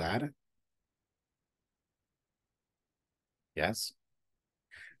 lugar. Yes.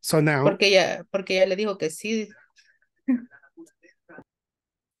 So now. Porque ya le dijo que sí.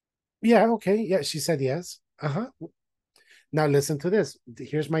 Yeah, okay. Yeah, she said yes. Now listen to this.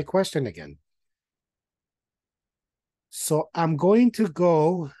 Here's my question again. So I'm going to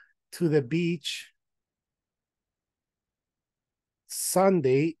go to the beach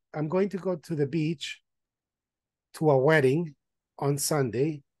Sunday. I'm going to go to the beach to a wedding on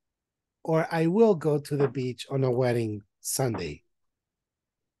Sunday, or I will go to the beach on a wedding Sunday.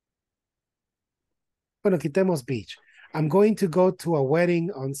 Bueno, quitemos beach. I'm going to go to a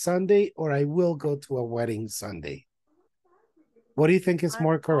wedding on Sunday, or I will go to a wedding Sunday. What do you think is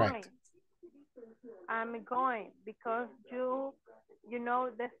more correct? I'm going because you know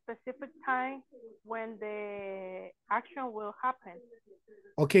the specific time when the action will happen.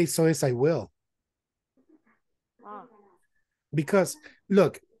 Okay, so it's I will. Oh. Because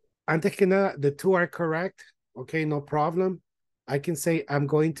look, antes que nada, the two are correct. Okay, no problem. I can say I'm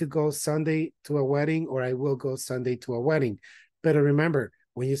going to go Sunday to a wedding, or I will go Sunday to a wedding. But remember,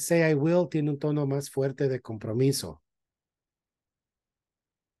 when you say I will, tiene un tono más fuerte de compromiso.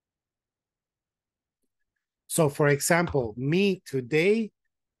 So, for example, me today,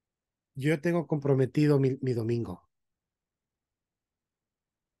 yo tengo comprometido mi domingo.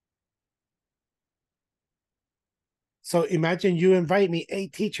 So imagine you invite me, hey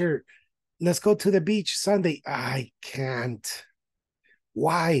teacher, let's go to the beach Sunday. I can't.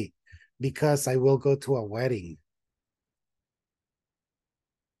 Why? Because I will go to a wedding.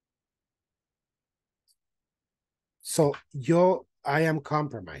 So I am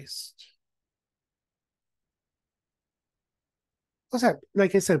compromised. O sea,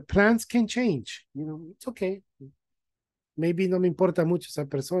 like I said, plans can change. You know, it's okay. Maybe no me importa mucho esa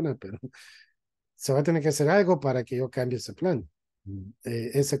persona, pero se va a tener que hacer algo para que yo cambie ese plan.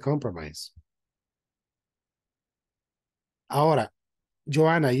 Ese compromise. Ahora,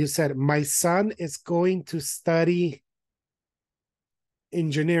 Joanna, you said, my son is going to study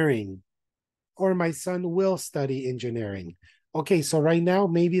engineering, or my son will study engineering. Okay, so right now,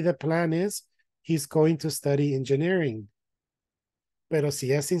 maybe the plan is he's going to study engineering. Pero si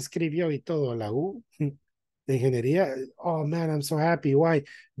ya se inscribió y todo a la U de ingeniería, oh man, I'm so happy. Why?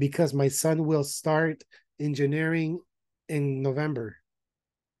 Because my son will start engineering in November.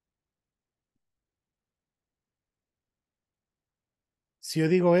 Si yo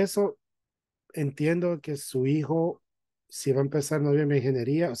digo eso, entiendo que su hijo, si va a empezar noviembre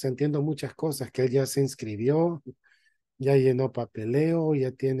ingeniería, o sea, entiendo muchas cosas, que él ya se inscribió, ya llenó papeleo,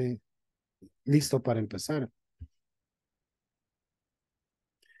 ya tiene listo para empezar.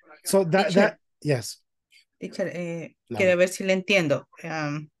 So that yes. Teacher, quiero ver si le entiendo.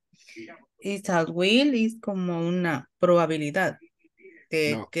 It's a will es como una probabilidad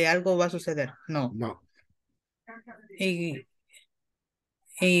de que algo va a suceder. No. Y,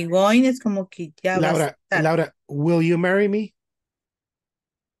 y going es como que ya va a Laura, estar. Laura, will you marry me?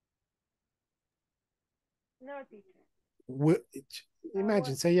 No, teacher. Will,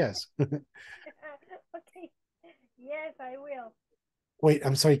 imagine, say yes. Okay. Yes, I will. Wait,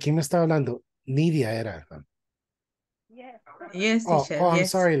 I'm sorry, ¿quién me estaba hablando? Nidia era. Yes. Yes, Oh, teacher, I'm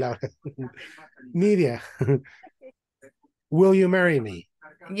yes. sorry, Laura. Nidia, will you marry me?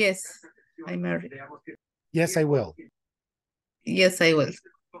 Yes, I married. Yes, I will. Yes, I will.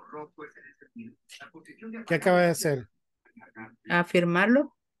 ¿Qué acaba de hacer?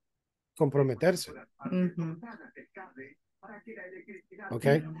 Afirmarlo. Comprometerse. Ujú.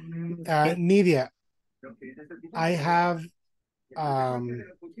 Okay. Okay. Nidia, I have,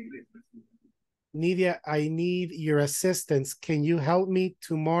 Nidia, I need your assistance. Can you help me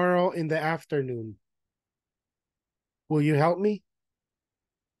tomorrow in the afternoon? Will you help me?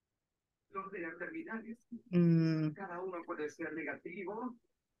 No,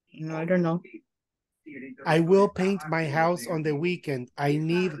 I don't know. I will paint my house on the weekend. I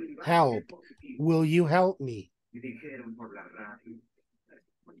need help. Will you help me?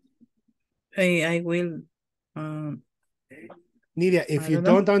 I will. Nidia, I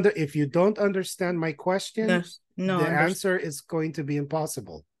don't know. if you don't understand my question, No, the answer is going to be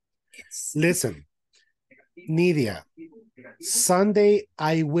impossible. Yes. Listen, Nidia, Sunday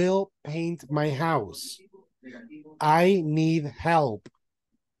I will paint my house. I need help.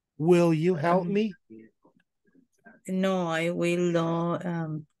 Will you help me? No, I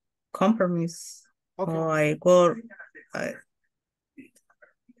will compromise. Okay. Or I will.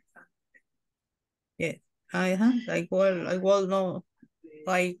 Yeah. I will no.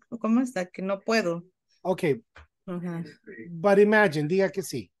 ¿Cómo está? Que no puedo. Okay. Uh-huh. But imagine, diga que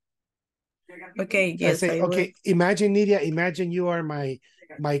sí. Okay, yes, I will. Okay, imagine, Nidia, imagine you are my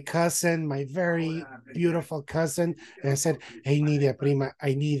cousin, my very beautiful cousin. And I said, hey, Nidia, prima,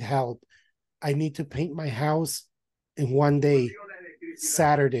 I need help. I need to paint my house in one day,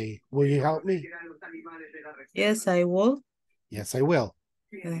 Saturday. Will you help me? Yes, I will. Yes, I will.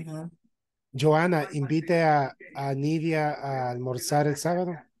 Uh-huh. Joanna, invite a Nidia a almorzar el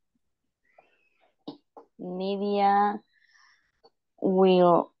sábado. Nidia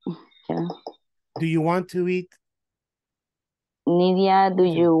will. Do you want to eat? Nidia, do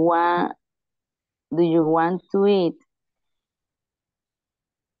you want to eat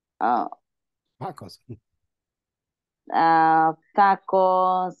Tacos.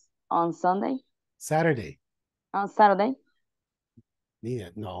 Tacos on Sunday? Saturday. On Saturday?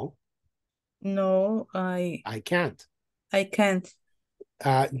 Nidia, no. No, I can't. I can't.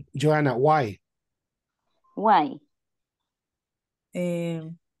 Joanna, why? Why?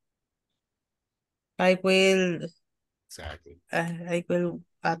 I will. Exactly. I will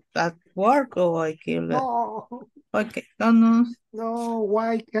at work or I will. No. Okay. No. No,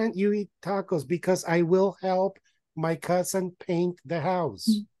 why can't you eat tacos? Because I will help my cousin paint the house.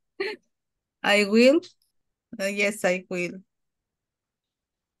 I will. Yes, I will.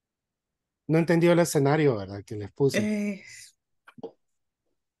 No entendió el escenario, ¿verdad? Que les puse.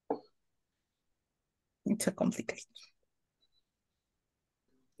 It's a complicated.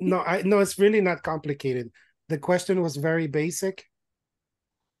 No, it's really not complicated. The question was very basic.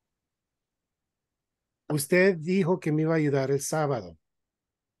 Usted dijo que me iba a ayudar el sábado.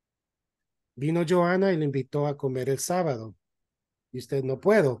 Vino Joana y le invitó a comer el sábado. Y usted no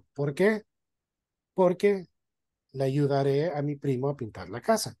puedo. ¿Por qué? Porque le ayudaré a mi primo a pintar la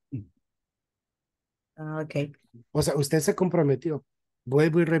casa. Ok. O sea, usted se comprometió.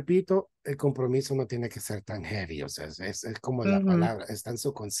 Vuelvo y repito, el compromiso no tiene que ser tan heavy. O sea, es como la palabra, está en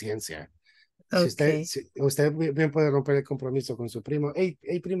su conciencia. Si usted bien puede romper el compromiso con su primo, hey,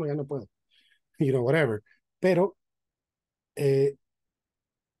 primo, ya no puedo. You know, whatever. Pero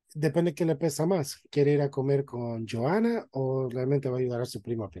depende qué le pesa más. ¿Quiere ir a comer con Joana o realmente va a ayudar a su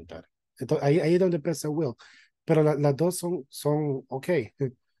primo a pintar? Entonces, ahí es donde pesa Will. Pero las dos son okay.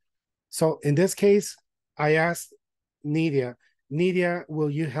 So, in this case, I asked Nidia, will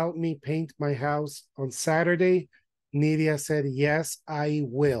you help me paint my house on Saturday? Nidia said, yes, I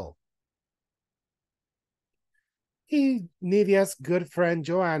will. Y Nidia's good friend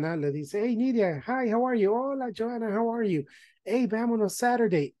Joanna le dice, hey Nidia, hi, how are you? Hola Joanna, how are you? Hey, vámonos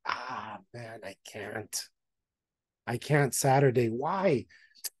Saturday. Ah, man, I can't Saturday. Why?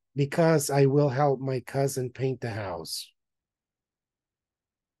 Because I will help my cousin paint the house.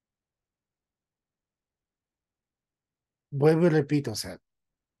 Vuelvo y repito, o sea,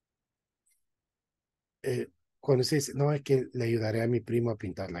 cuando se dice, no, es que le ayudaré a mi primo a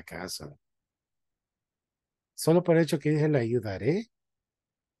pintar la casa. Solo por el hecho que dije le ayudaré,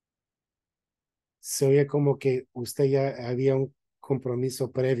 se oye como que usted ya había un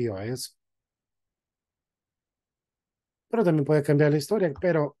compromiso previo a eso. Pero también puede cambiar la historia,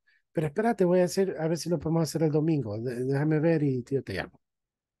 pero espérate, voy a hacer, a ver si lo podemos hacer el domingo. Déjame ver y yo te llamo.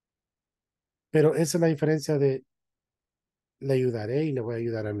 Pero esa es la diferencia de le ayudaré y le voy a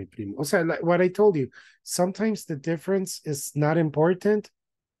ayudar a mi primo. O sea, like what I told you, sometimes the difference is not important,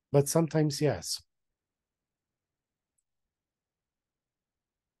 but sometimes yes.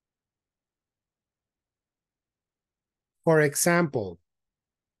 For example,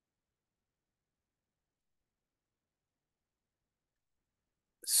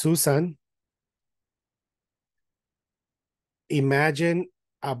 Susan, imagine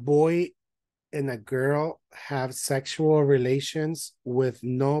a boy and a girl have sexual relations with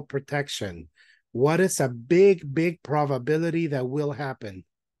no protection. What is a big, big probability that will happen?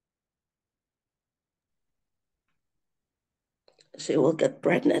 She will get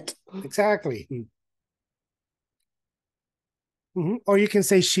pregnant. Exactly. Mm-hmm. Or you can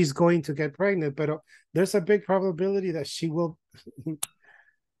say she's going to get pregnant, but there's a big probability that she will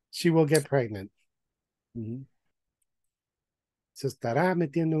get pregnant. Mm-hmm. Se estará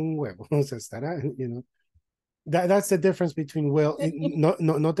metiendo un huevo. Se estará, you know. That's the difference between will.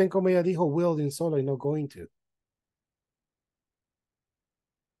 Noten como ella dijo will in solo y no going to.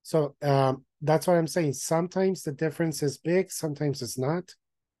 So that's what I'm saying. Sometimes the difference is big, sometimes it's not.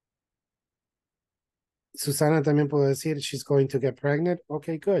 Susana también puede decir she's going to get pregnant.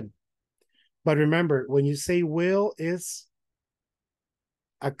 Okay, good. But remember, when you say will is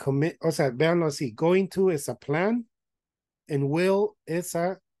a commit, o sea, véanlo así, going to is a plan and will is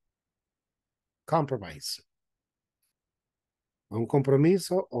a compromise. Un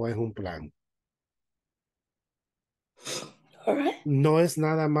compromiso o es un plan. All right. No es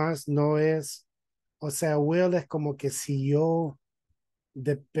nada más, no es, o sea, will es como que si yo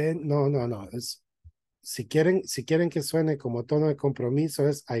depende, no, es, si quieren que suene como tono de compromiso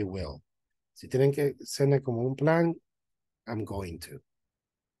es I will. Si tienen que suene como un plan, I'm going to.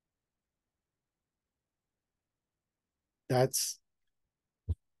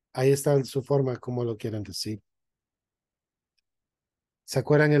 Ahí está su forma como lo quieren decir. ¿Se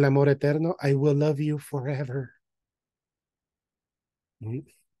acuerdan el amor eterno? I will love you forever.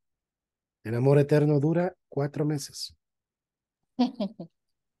 El amor eterno dura 4 meses.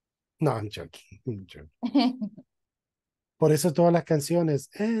 No, I'm joking. I'm joking. Por eso todas las canciones,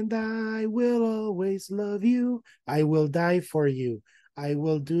 and I will always love you. I will die for you. I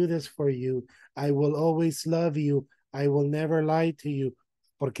will do this for you. I will always love you. I will never lie to you.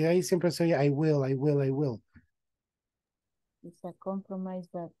 Porque ahí siempre se oye, I will, I will, I will. It's a compromise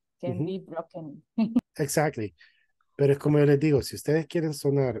that can be broken. Exactly. Pero es como yo les digo, si ustedes quieren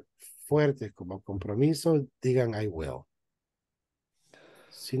sonar fuertes como compromiso, digan I will.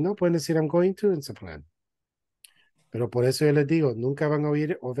 Si no, pueden decir I'm going to, it's a plan. Pero por eso yo les digo, nunca van a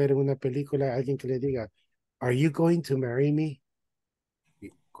oír o ver en una película a alguien que le diga, Are you going to marry me? Y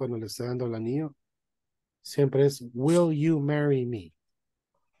cuando le está dando el anillo, siempre es, Will you marry me?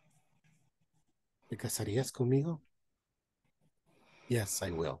 ¿Te casarías conmigo? Yes,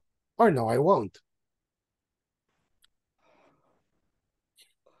 I will. Or no, I won't.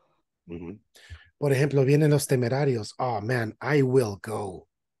 Por ejemplo, vienen los temerarios. Oh, man, I will go.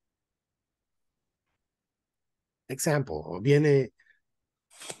 Example. O viene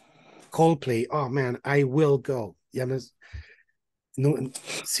Coldplay. Oh, man, I will go. Ya no es, no,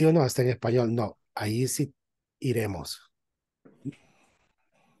 sí o no, hasta en español. No, ahí sí iremos.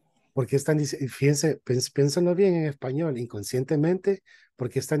 Porque están diciendo, fíjense, piénsenlo bien en español, inconscientemente,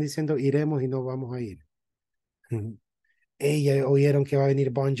 porque están diciendo iremos y no vamos a ir. Ella oyeron que va a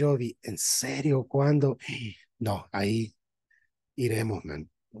venir Bon Jovi. ¿En serio? ¿Cuándo? No, ahí iremos,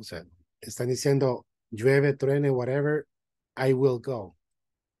 man. O sea, están diciendo llueve, truene, whatever, I will go.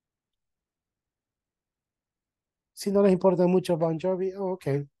 Si no les importa mucho Bon Jovi, oh,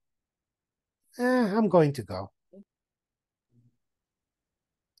 okay. I'm going to go.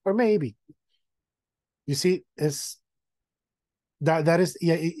 Or maybe. You see, that is,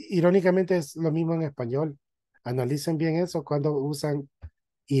 irónicamente es lo mismo en español. Analicen bien eso cuando usan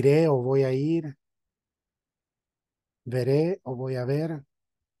iré o voy a ir, veré o voy a ver,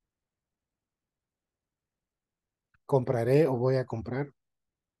 compraré o voy a comprar.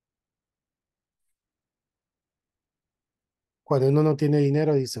 Cuando uno no tiene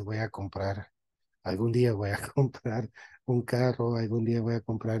dinero, dice voy a comprar. Algún día voy a comprar un carro, algún día voy a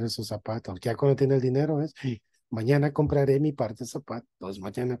comprar esos zapatos. Ya cuando tiene el dinero es, mañana compraré mi par de zapatos,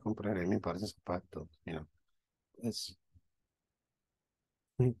 mañana compraré mi par de zapatos. You know, it's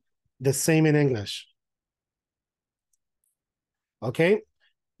the same in English. Okay,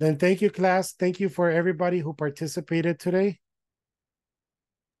 Then thank you, class. Thank you for everybody who participated today.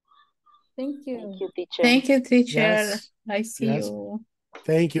 Thank Thank you. you, teacher. Thank you, teacher. Yes. I see Yes. you.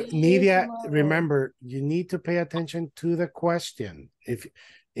 Thank you. See you Nidia, tomorrow. remember, you need to pay attention to the question. If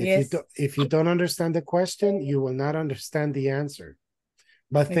Yes. you don't understand the question, you will not understand the answer.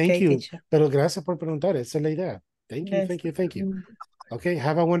 But thank Okay, you. teacher. Pero gracias por preguntar. Esa es la idea. Thank you, Yes. thank you, thank you. Okay,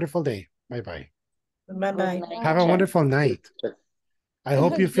 have a wonderful day. Bye-bye. Bye-bye. Good night, Have a teacher. wonderful night. I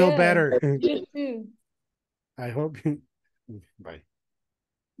hope you feel Yes, better. You too. I hope you. Bye.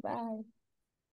 Bye.